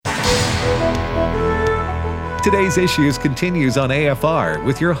Today's Issues continues on AFR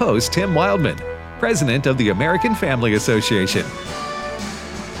with your host, Tim Wildman, President of the American Family Association.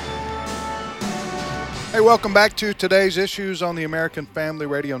 Hey, welcome back to Today's Issues on the American Family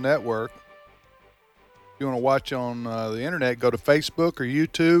Radio Network. If you want to watch on the internet, go to Facebook or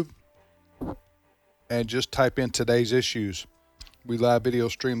YouTube and just type in Today's Issues. We live video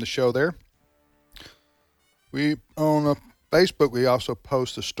stream the show there. We on Facebook, we also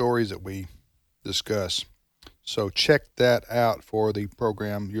post the stories that we discuss. So check that out for the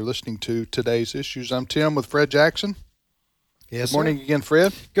program. You're listening to Today's Issues. I'm Tim with Fred Jackson. Yes, Good morning sir. again,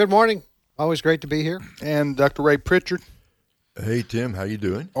 Fred. Good morning. Always great to be here. And Dr. Ray Pritchard. Hey, Tim. How you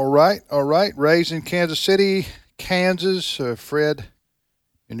doing? All right. Raised in Kansas City, Kansas. Fred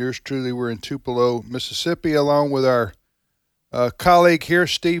and yours truly were in Tupelo, Mississippi, along with our colleague here,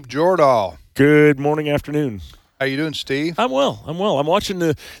 Steve Jordahl. Good morning, afternoon. How you doing, Steve? I'm well. I'm watching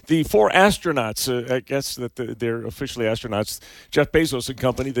the four astronauts. I guess that they're officially astronauts. Jeff Bezos and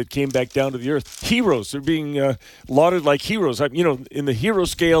company that came back down to the Earth. Heroes. They're being lauded like heroes. In the hero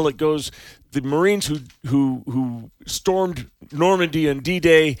scale, it goes the Marines who stormed Normandy and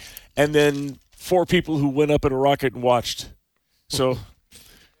D-Day, and then 4 people who went up in a rocket and watched. So,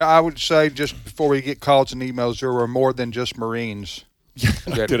 I would say just before we get calls and emails, there were more than just Marines.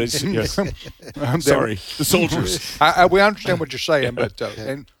 Did I say yes? Sorry, the soldiers. We understand what you're saying, but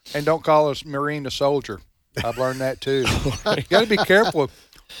and don't call us Marine a soldier. I've learned that too. You got to be careful.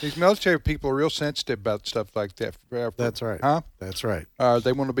 These military people are real sensitive about stuff like that. That's right. Huh? That's right.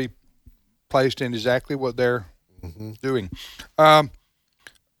 They want to be placed in exactly what they're doing. Jeff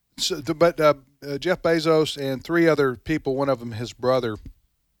Bezos and 3 other people, one of them his brother.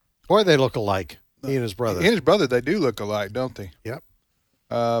 Boy, they look alike. He and his brother. He and his brother, they do look alike, don't they? Yep.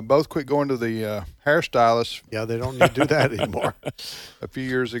 Both quit going to the hairstylist. Yeah, they don't need to do that anymore. A few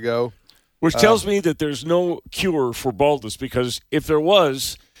years ago. Which tells me that there's no cure for baldness, because if there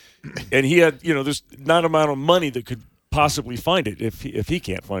was, and he had, there's not amount of money that could possibly find it if he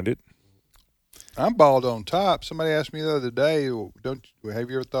can't find it. I'm bald on top. Somebody asked me the other day, have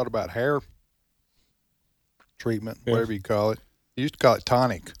you ever thought about hair treatment, whatever you call it? You used to call it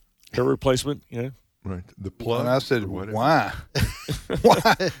tonic. Hair replacement, yeah. Right. The plug. And I said, why?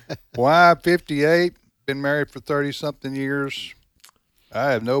 Why 58, been married for 30-something years?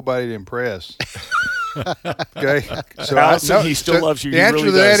 I have nobody to impress. Okay? So Allison, he still loves you. The He answer really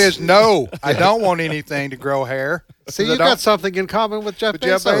to that does. is no. I don't want anything to grow hair. See, you got something in common with Jeff Bezos.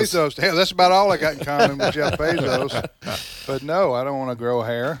 Jeff Bezos. Hell, that's about all I got in common with Jeff Bezos. But no, I don't want to grow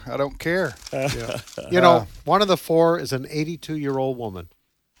hair. I don't care. One of the 4 is an 82-year-old woman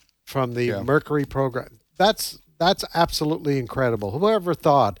from the Mercury program. That's absolutely incredible. Whoever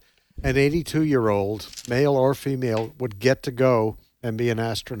thought an 82-year-old, male or female, would get to go and be an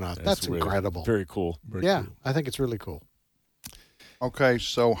astronaut? That's really incredible. Very cool. Very cool. I think it's really cool. Okay,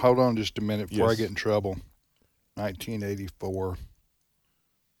 so hold on just a minute before I Yes. get in trouble. 1984.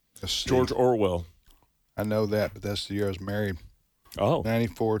 Let's see. George Orwell. I know that, but that's the year I was married. Oh.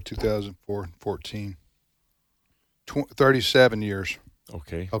 94, 2004, 14. 37 years.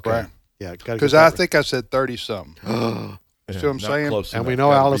 Okay. Okay. Yeah, Because I think I said 30-something. Yeah, See what I'm not saying? close And enough. we know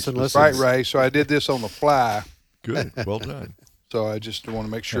Gotta be Allison specific. listens. Right, Ray. So I did this on the fly. Good. Well done. So I just want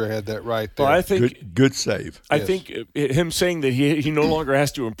to make sure I had that right there. Well, I think Good save. I Yes. think him saying that he no longer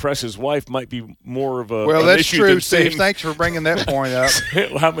has to impress his wife might be more of a well, an that's issue true, than Steve. saying Thanks for bringing that point up.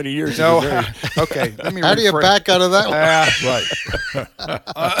 how many years No, he's been married. okay. Let me How do you rephrase- back out of that one?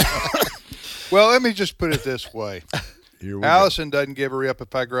 Right. Well, let me just put it this way. Here we Allison doesn't give a rip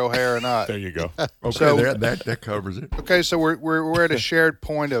if I grow hair or not. There you go. go. Okay, so- that covers it. Okay, so we're at a shared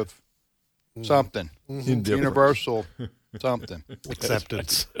point of something. Indifference. Universal something.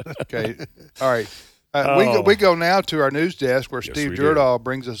 Acceptance. Okay. All right. Oh. We go now to our news desk where Yes, Steve we do. Jordahl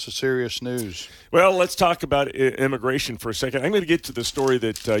brings us the serious news. Well, let's talk about immigration for a second. I'm going to get to the story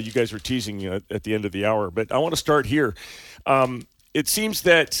that you guys were teasing at the end of the hour, but I want to start here. It seems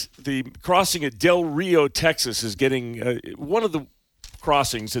that the crossing at Del Rio, Texas is getting one of the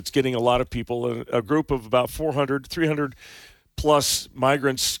crossings that's getting a lot of people. A group of about 300 plus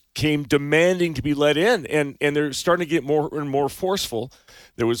migrants came demanding to be let in, and they're starting to get more and more forceful.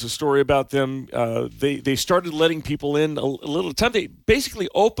 There was a story about them. They started letting people in a little at a time. They basically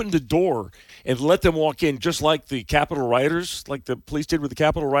opened the door and let them walk in, just like the Capitol rioters, like the police did with the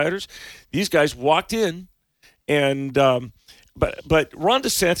Capitol rioters. These guys walked in, and but Ron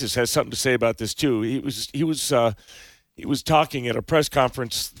DeSantis has something to say about this too. He was talking at a press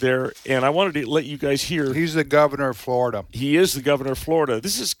conference there, and I wanted to let you guys hear. He's the governor of Florida. He is the governor of Florida.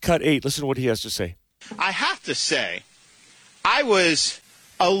 This is cut 8. Listen to what he has to say. I have to say, I was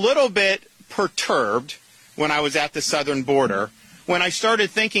a little bit perturbed when I was at the southern border when I started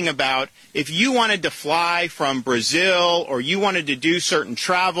thinking about if you wanted to fly from Brazil or you wanted to do certain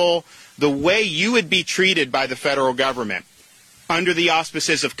travel, the way you would be treated by the federal government under the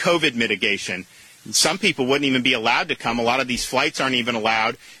auspices of COVID mitigation. Some people wouldn't even be allowed to come. A lot of these flights aren't even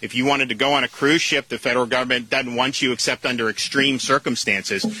allowed. If you wanted to go on a cruise ship, the federal government doesn't want you except under extreme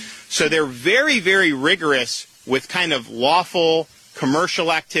circumstances. So they're very, very rigorous with kind of lawful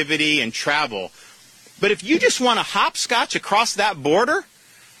commercial activity and travel. But if you just want to hopscotch across that border,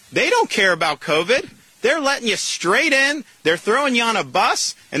 they don't care about COVID. They're letting you straight in, they're throwing you on a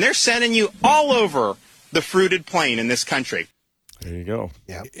bus, and they're sending you all over the fruited plain in this country. There you go.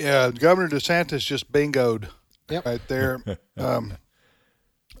 Yeah. Yeah, Governor DeSantis just bingoed right there.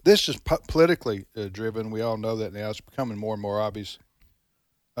 This is politically driven. We all know that now. It's becoming more and more obvious.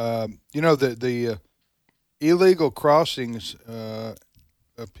 The illegal crossings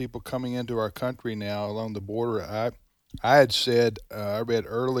of people coming into our country now along the border. I had said I read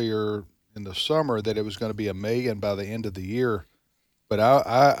earlier in the summer that it was going to be 1 million by the end of the year, but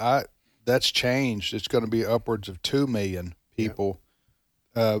I that's changed. It's going to be upwards of 2 million people.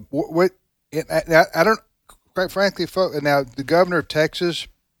 I don't. Quite frankly, now the governor of Texas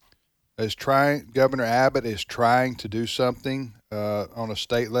Governor Abbott is trying to do something on a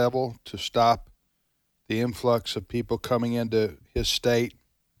state level to stop the influx of people coming into his state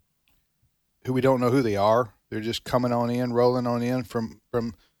who we don't know who they are. They're just coming on in, rolling on in from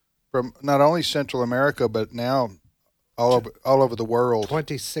not only Central America, but now all over the world.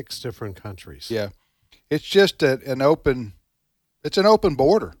 26 different countries. Yeah. It's just an open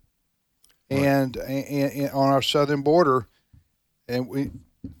border. Right. And on our southern border, there's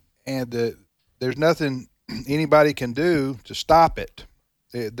nothing anybody can do to stop it.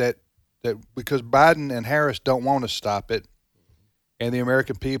 That because Biden and Harris don't want to stop it, and the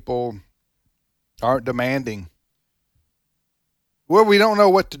American people aren't demanding. Well, we don't know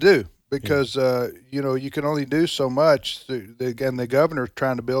what to do because you can only do so much. Again, the governor's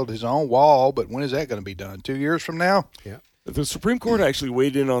trying to build his own wall, but when is that going to be done? 2 years from now? Yeah. The Supreme Court actually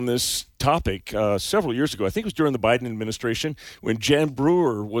weighed in on this topic several years ago. I think it was during the Biden administration when Jan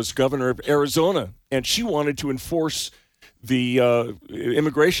Brewer was governor of Arizona, and she wanted to enforce the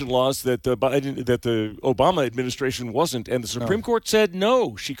immigration laws that the Obama administration wasn't, and the Supreme Court said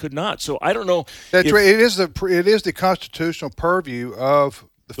no, she could not. So I don't know. That's right. It is the constitutional purview of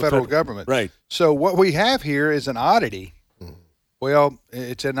the federal government. Right. So what we have here is an oddity. Well,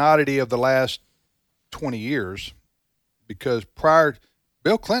 it's an oddity of the last 20 years. Because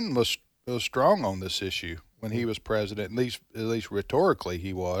Bill Clinton was strong on this issue when he was president, at least rhetorically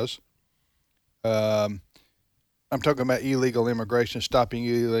he was. I'm talking about illegal immigration, stopping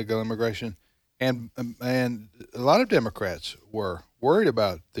illegal immigration, and a lot of Democrats were worried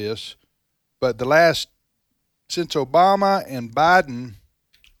about this. But since Obama and Biden,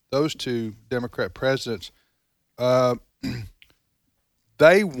 those two Democrat presidents,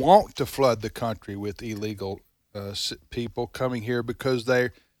 they want to flood the country with illegal people coming here because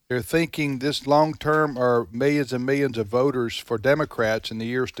they're thinking this long term are millions and millions of voters for Democrats in the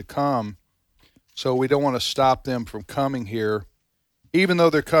years to come. So we don't want to stop them from coming here, even though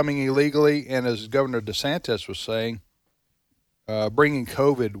they're coming illegally. And as Governor DeSantis was saying, bringing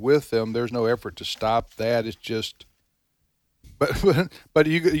COVID with them, there's no effort to stop that. It's just, but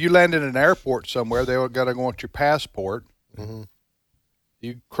you land in an airport somewhere, they're going to want your passport. Mm-hmm.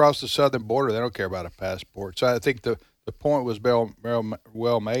 You cross the southern border, they don't care about a passport. So I think the point was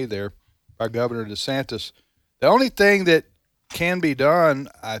well made there by Governor DeSantis. The only thing that can be done,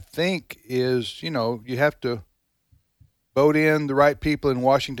 I think, is, you have to vote in the right people in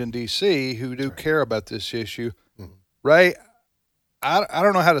Washington, D.C. who do care about this issue. Mm-hmm. Ray, I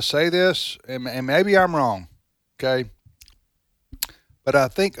don't know how to say this, and maybe I'm wrong, okay? But I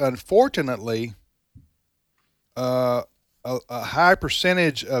think, unfortunately, a high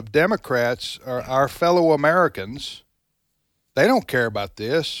percentage of Democrats are our fellow Americans. They don't care about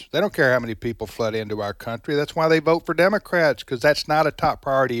this. They don't care how many people flood into our country. That's why they vote for Democrats, because that's not a top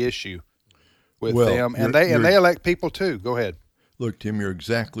priority issue with them. And they elect people too. Go ahead. Look, Tim, you're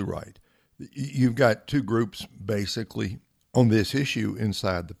exactly right. You've got two groups basically on this issue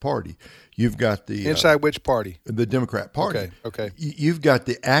inside the party. You've got the inside which party? The Democrat Party. Okay. You've got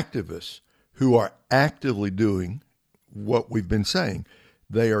the activists who are actively doing what we've been saying.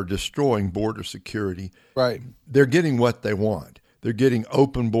 They are destroying border security. Right. They're getting what they want. They're getting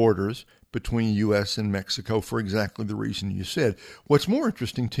open borders between U.S. and Mexico for exactly the reason you said. What's more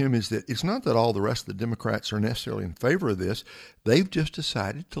interesting, Tim, is that it's not that all the rest of the Democrats are necessarily in favor of this. They've just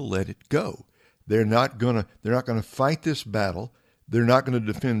decided to let it go. They're not going to fight this battle. They're not going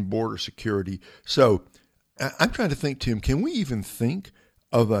to defend border security. So I'm trying to think, Tim, can we even think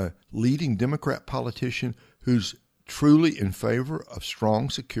of a leading Democrat politician who's truly in favor of strong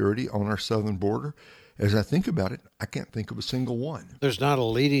security on our southern border? As I think about it, I can't think of a single one. There's not a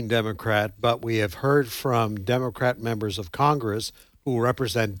leading Democrat, but we have heard from Democrat members of Congress who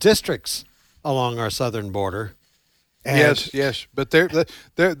represent districts along our southern border. And yes, but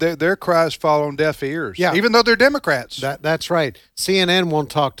their cries fall on deaf ears. Yeah. Even though they're Democrats. That's right. CNN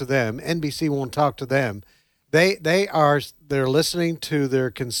won't talk to them. NBC won't talk to them. They're listening to their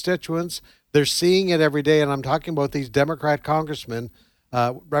constituents. They're seeing it every day, and I'm talking about these Democrat congressmen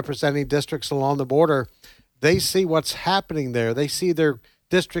representing districts along the border. They see what's happening there. They see their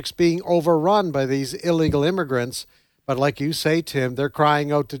districts being overrun by these illegal immigrants. But like you say, Tim, they're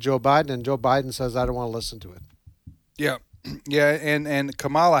crying out to Joe Biden, and Joe Biden says, I don't want to listen to it. Yeah, and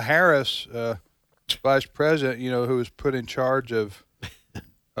Kamala Harris, vice president, who was put in charge of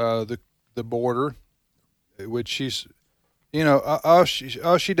the border, which she's, all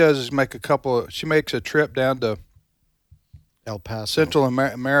she does is she makes a trip down to El Paso, Central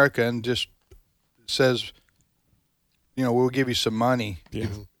America, and just says, we'll give you some money.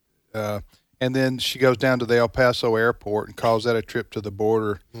 Yeah. And then she goes down to the El Paso airport and calls that a trip to the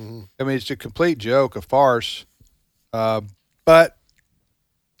border. Mm-hmm. I mean, it's a complete joke, a farce. But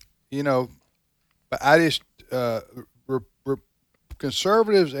I just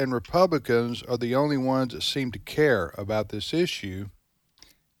conservatives and Republicans are the only ones that seem to care about this issue.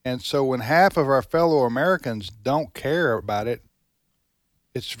 And so when half of our fellow Americans don't care about it,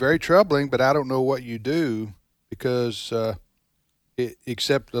 it's very troubling, but I don't know what you do because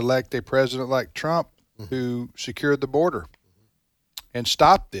except elect a president like Trump who secured the border and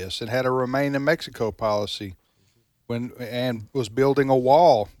stopped this and had a Remain in Mexico policy and was building a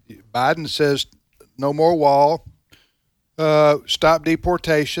wall. Biden says no more wall, stop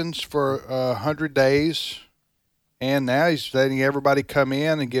deportations for 100 days, and now he's letting everybody come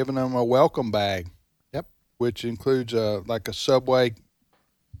in and giving them a welcome bag. Yep. Which includes like a Subway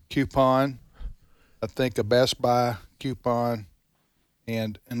coupon, I think a Best Buy coupon,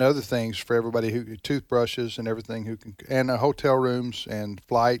 and other things for everybody toothbrushes and everything and hotel rooms and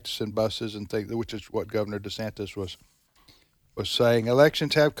flights and buses and things, which is what Governor DeSantis was saying.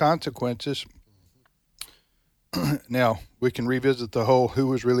 Elections have consequences. Now, we can revisit the whole who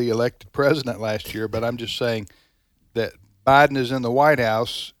was really elected president last year, but I'm just saying that Biden is in the White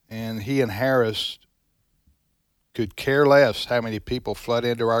House and he and Harris could care less how many people flood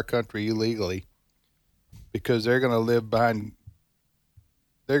into our country illegally because they're going to live behind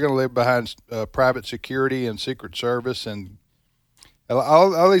private security and Secret Service and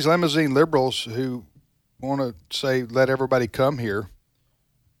all these limousine liberals who want to say let everybody come here.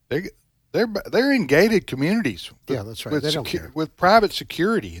 They're in gated communities. Yeah, that's right. They don't care. With private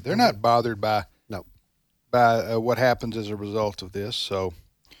security. They're not bothered by what happens as a result of this. So,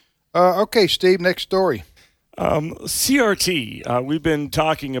 okay, Steve, next story. CRT. We've been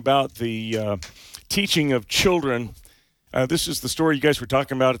talking about the teaching of children. This is the story you guys were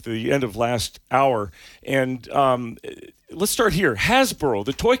talking about at the end of last hour. And let's start here. Hasbro,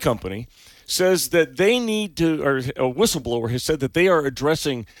 the toy company, says that they need to, or a whistleblower has said that they are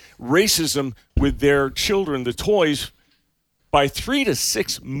addressing racism with their children, the toys, by 3 to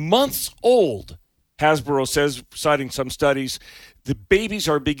 6 months old. Hasbro says, citing some studies, the babies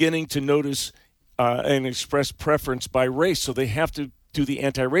are beginning to notice and express preference by race, so they have to do the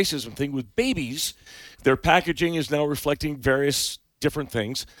anti-racism thing with babies. Their packaging is now reflecting various different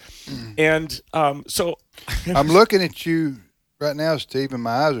things. And so I'm looking at you right now, Steve, and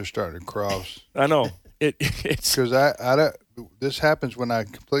my eyes are starting to cross. I know. It's because I don't, this happens when I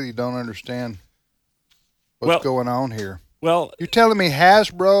completely don't understand what's going on here. Well, you're telling me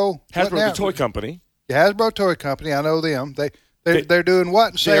Hasbro, the toy company. The Hasbro toy company, I know them. They're doing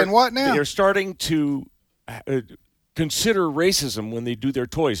what and saying what now? They're starting to consider racism when they do their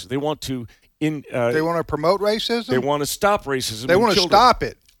toys. They want to they want to promote racism? They want to stop racism. They want to stop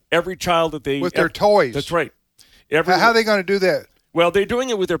it. Every child that they with their toys. That's right. How are they going to do that? Well, they're doing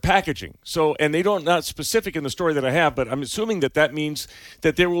it with their packaging. So, and they don't, not specific in the story that I have, but I'm assuming that means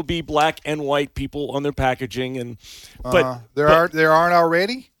that there will be black and white people on their packaging. And there aren't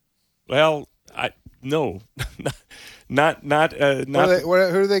already. Well, no, not. Who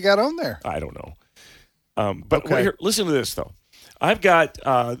do they got on there? I don't know. But here, listen to this though. I've got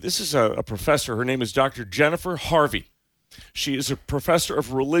this is a professor. Her name is Dr. Jennifer Harvey. She is a professor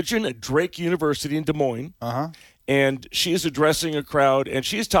of religion at Drake University in Des Moines. And she is addressing a crowd, and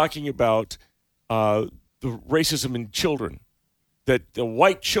she is talking about the racism in children, that the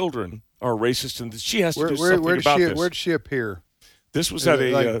white children are racist, and that she has to do something about this. Where did she appear? This was Is at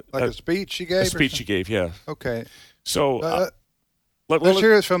it a speech she gave? A speech she gave, yeah. Okay. So let's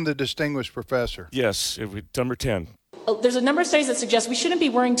hear this from the distinguished professor. Yes, number 10. There's a number of studies that suggest we shouldn't be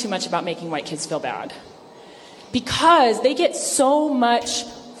worrying too much about making white kids feel bad because they get so much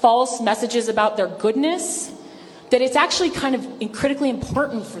false messages about their goodness that it's actually kind of critically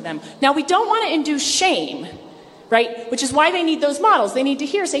important for them. Now, we don't want to induce shame, right? Which is why they need those models. They need to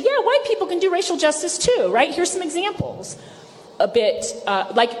say, yeah, white people can do racial justice too, right? Here's some examples.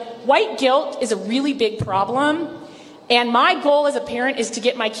 Like white guilt is a really big problem. And my goal as a parent is to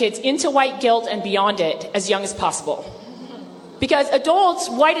get my kids into white guilt and beyond it as young as possible. Because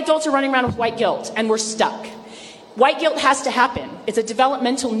white adults are running around with white guilt, and we're stuck. White guilt has to happen. It's a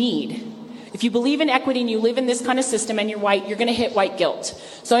developmental need. If you believe in equity and you live in this kind of system and you're white, you're going to hit white guilt.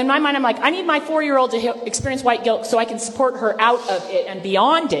 So in my mind, I'm like, I need my 4-year-old to experience white guilt so I can support her out of it and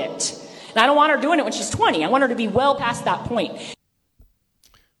beyond it. And I don't want her doing it when she's 20. I want her to be well past that point.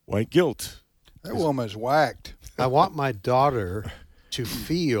 White guilt. That woman's whacked. I want my daughter to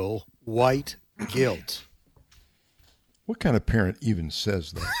feel white guilt. What kind of parent even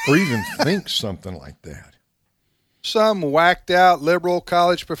says that or even thinks something like that? Some whacked out liberal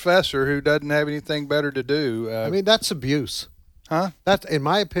college professor who doesn't have anything better to do. I mean, that's abuse. Huh? That's, in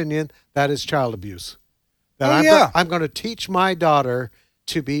my opinion, that is child abuse. I'm going to teach my daughter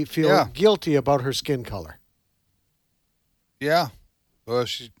to feel guilty about her skin color. Yeah. Well,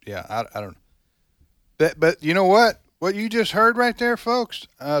 I don't know. But you know what? What you just heard right there, folks,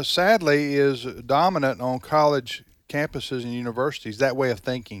 sadly is dominant on college campuses and universities, that way of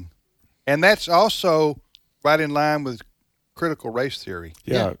thinking. And that's also right in line with critical race theory.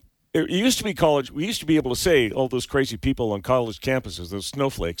 Yeah. It used to be college. We used to be able to say all those crazy people on college campuses, those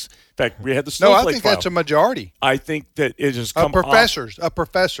snowflakes. In fact, we had the snowflake No, I think that's a majority. I think that it has come professors.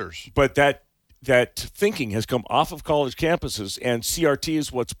 But that thinking has come off of college campuses, and CRT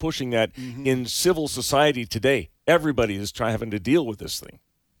is what's pushing that in civil society today. Everybody is having to deal with this thing.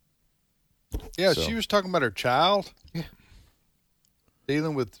 Yeah, so. She was talking about her child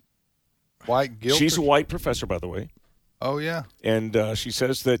dealing with white guilt. She's a white professor, by the way. Oh, yeah. And she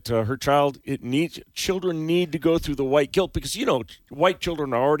says that her children need to go through the white guilt because, white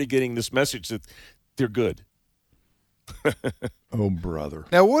children are already getting this message that they're good. Oh, brother.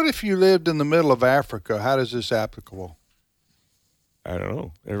 Now, what if you lived in the middle of Africa? How is this applicable? I don't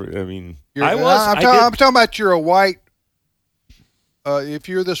know. I mean, I'm talking about you're a white. If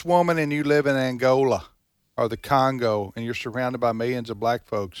you're this woman and you live in Angola or the Congo and you're surrounded by millions of black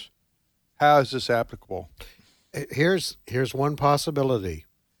folks, how is this applicable? Here's one possibility.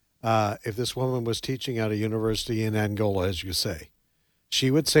 If this woman was teaching at a university in Angola, as you say, she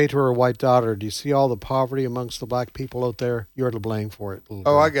would say to her white daughter, do you see all the poverty amongst the black people out there? You're to blame for it.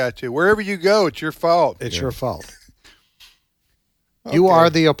 Oh, I got you. Wherever you go, it's your fault. It's your fault. Okay. You are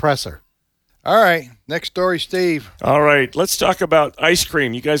the oppressor. All right. Next story, Steve. All right. Let's talk about ice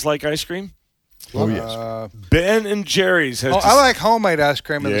cream. You guys like ice cream? Oh, yes. Ben and Jerry's has I like homemade ice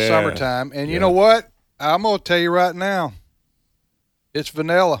cream in the summertime. And you know what? I'm going to tell you right now. It's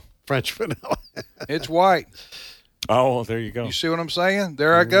vanilla. French vanilla. It's white. Oh, there you go. You see what I'm saying?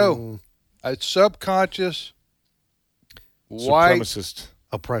 There I go. It's subconscious, white. Supremacist.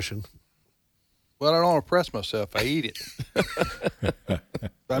 Oppression. Well, I don't oppress myself. I eat it.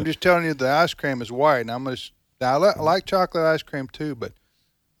 I'm just telling you the ice cream is white. And I like chocolate ice cream too. But,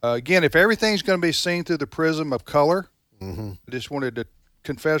 again, if everything's going to be seen through the prism of color, I just wanted to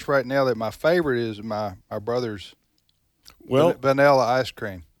confess right now that my favorite is my brother's vanilla ice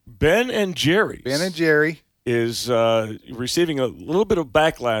cream. Ben and Jerry's. Ben and Jerry is receiving a little bit of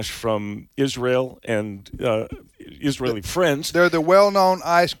backlash from Israel and Israeli friends. They're the well-known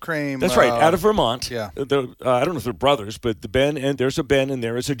ice cream. That's right, out of Vermont. Yeah. I don't know if they're brothers, but there's a Ben and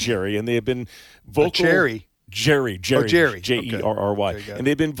there is a Jerry, and they have been vocal. Jerry. Jerry. Jerry. Jerry. And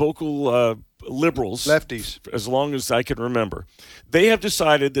they've been vocal liberals. Lefties. As long as I can remember. They have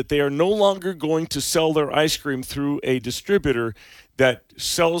decided that they are no longer going to sell their ice cream through a distributor that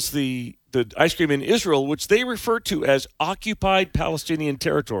sells the ice cream in Israel, which they refer to as occupied Palestinian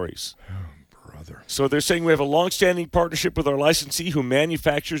territories. Oh, brother. So they're saying we have a long-standing partnership with our licensee who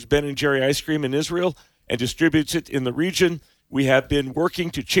manufactures Ben & Jerry ice cream in Israel and distributes it in the region. We have been working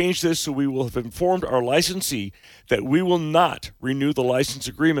to change this, so we will have informed our licensee that we will not renew the license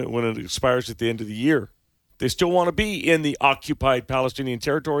agreement when it expires at the end of the year. They still want to be in the occupied Palestinian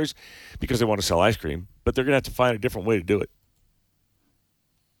territories because they want to sell ice cream, but they're going to have to find a different way to do it.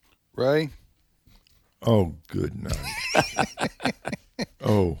 Ray? Oh, good night.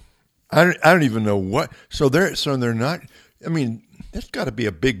 Oh, I don't even know what. So they're not. I mean, that's got to be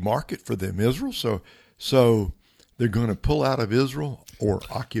a big market for them, Israel. So they're going to pull out of Israel or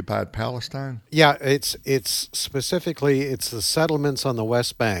occupied Palestine? Yeah, it's specifically the settlements on the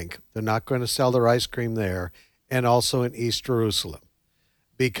West Bank. They're not going to sell their ice cream there, and also in East Jerusalem,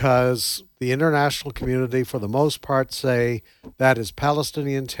 because the international community, for the most part, say that is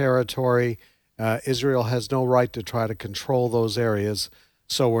Palestinian territory. Israel has no right to try to control those areas,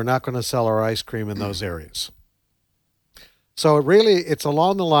 so we're not going to sell our ice cream in those areas. So it's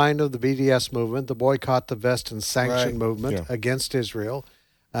along the line of the BDS movement, the boycott, divest, and sanction movement against Israel,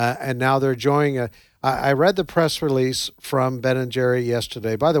 and now they're joining I read the press release from Ben & Jerry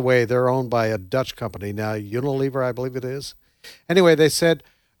yesterday. By the way, they're owned by a Dutch company now, Unilever, I believe it is. Anyway, they said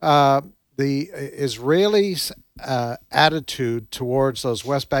the Israelis' attitude towards those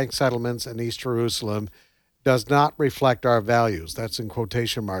West Bank settlements and East Jerusalem does not reflect our values. That's in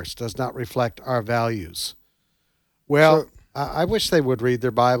quotation marks, does not reflect our values. Well, I wish they would read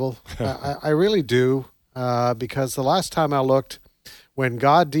their Bible. I really do, because the last time I looked, when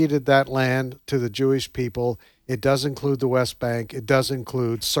God deeded that land to the Jewish people, it does include the West Bank. It does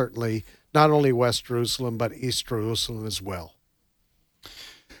include, certainly, not only West Jerusalem, but East Jerusalem as well.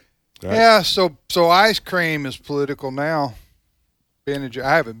 Right. Yeah, so ice cream is political now. I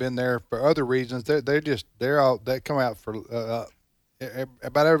haven't been there for other reasons. They come out for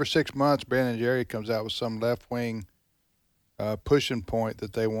about every 6 months. Ben & Jerry comes out with some left wing pushing point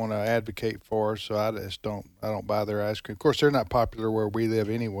that they want to advocate for. So I don't buy their ice cream. Of course, they're not popular where we live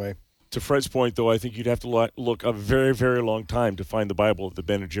anyway. To Fred's point, though, I think you'd have to look a very, very long time to find the Bible that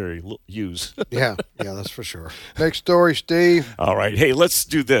Ben & Jerry use. Yeah, that's for sure. Next story, Steve. All right. Hey, let's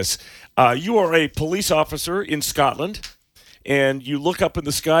do this. You are a police officer in Scotland, and you look up in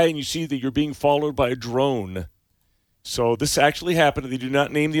the sky and you see that you're being followed by a drone. So this actually happened. They do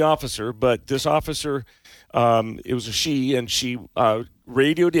not name the officer, but this officer, it was a she, and she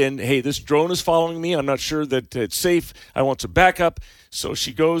radioed in, hey, this drone is following me. I'm not sure that it's safe. I want some backup. So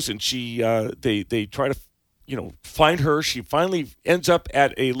she goes and they try to, find her. She finally ends up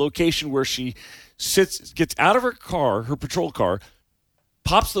at a location where she gets out of her car, her patrol car,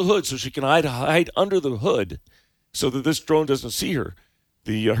 pops the hood so she can hide under the hood so that this drone doesn't see her.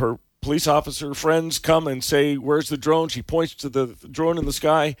 Her police officer friends come and say, where's the drone? She points to the drone in the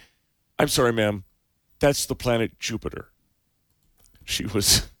sky. I'm sorry, ma'am. That's the planet Jupiter. She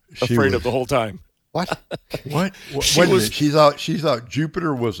was afraid of the whole time. What? Wait a minute. She thought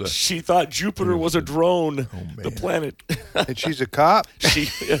Jupiter was a... She thought Jupiter was a drone, the planet. And she's a cop?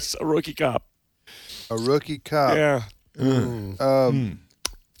 Yes, a rookie cop. A rookie cop. Yeah.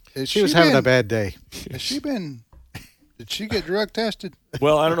 She was having a bad day. Did she get drug tested?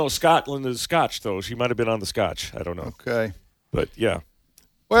 Well, I don't know. Scotland is Scotch, though. She might have been on the Scotch. I don't know. Okay. But, yeah.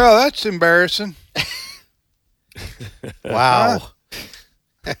 Well, that's embarrassing. Wow.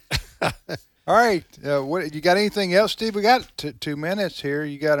 All right. What you got anything else, Steve? We got 2 minutes here.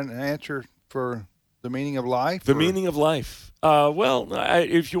 You got an answer for the meaning of life? The meaning of life.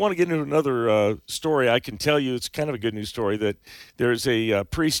 If you want to get into another story, I can tell you it's kind of a good news story that there's a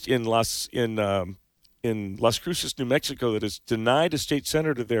priest in Las Cruces, New Mexico, that has denied a state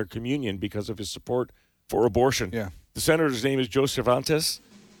senator their communion because of his support for abortion. Yeah. The senator's name is Joe Cervantes,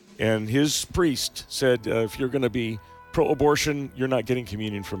 and his priest said, if you're going to be pro-abortion, you're not getting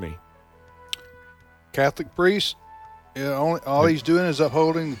communion from me. Catholic priest, all he's doing is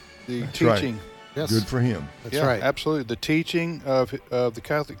upholding the teaching. Right. Yes. Good for him. That's right. Absolutely. The teaching of the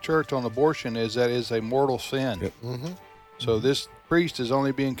Catholic Church on abortion is that is a mortal sin. Yep. Mm-hmm. So this priest is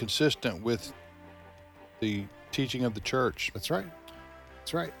only being consistent with the teaching of the church. That's right.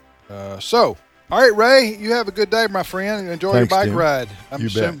 That's right. All right, Ray, you have a good day, my friend. Enjoy your bike Tim. ride. I'm You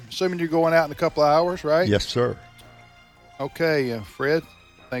bet. assuming you're going out in a couple of hours, right? Yes, sir. Okay, Fred,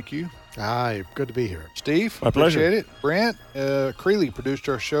 thank you. Good to be here. Steve, My pleasure. appreciate it. Brent Creeley produced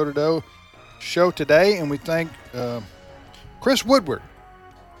our show today, and we thank Chris Woodward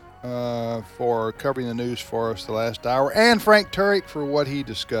for covering the news for us the last hour, and Frank Turek for what he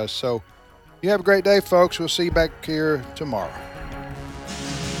discussed. So you have a great day, folks. We'll see you back here tomorrow.